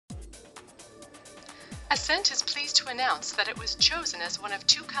ASCENT is pleased to announce that it was chosen as one of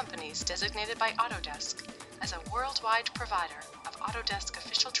 2 companies designated by Autodesk as a worldwide provider of Autodesk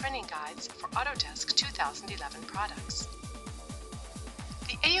official training guides for Autodesk 2011 products.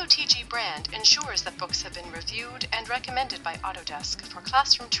 The AOTG brand ensures that books have been reviewed and recommended by Autodesk for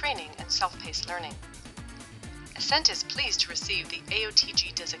classroom training and self-paced learning. ASCENT is pleased to receive the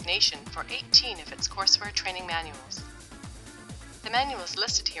AOTG designation for 18 of its courseware training manuals. The manuals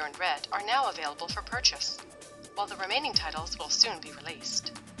listed here in red are now available for purchase, while the remaining titles will soon be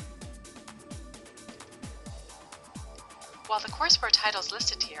released. While the courseware titles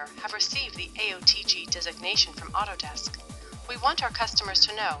listed here have received the AOTG designation from Autodesk, we want our customers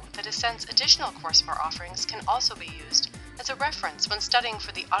to know that ASCENT's additional courseware offerings can also be used as a reference when studying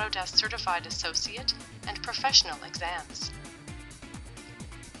for the Autodesk Certified Associate and Professional exams.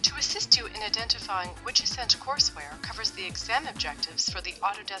 To assist you in identifying which ASCENT courseware covers the exam objectives for the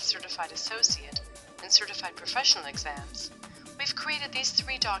Autodesk Certified Associate and Certified Professional exams, we've created these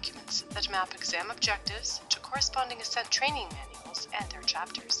 3 documents that map exam objectives to corresponding ASCENT training manuals and their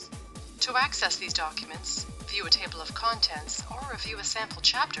chapters. To access these documents, view a table of contents, or review a sample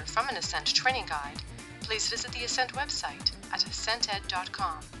chapter from an ASCENT training guide, please visit the ASCENT website at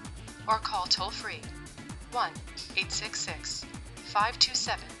ascented.com or call toll-free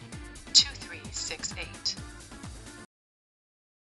 1-866-527-2368.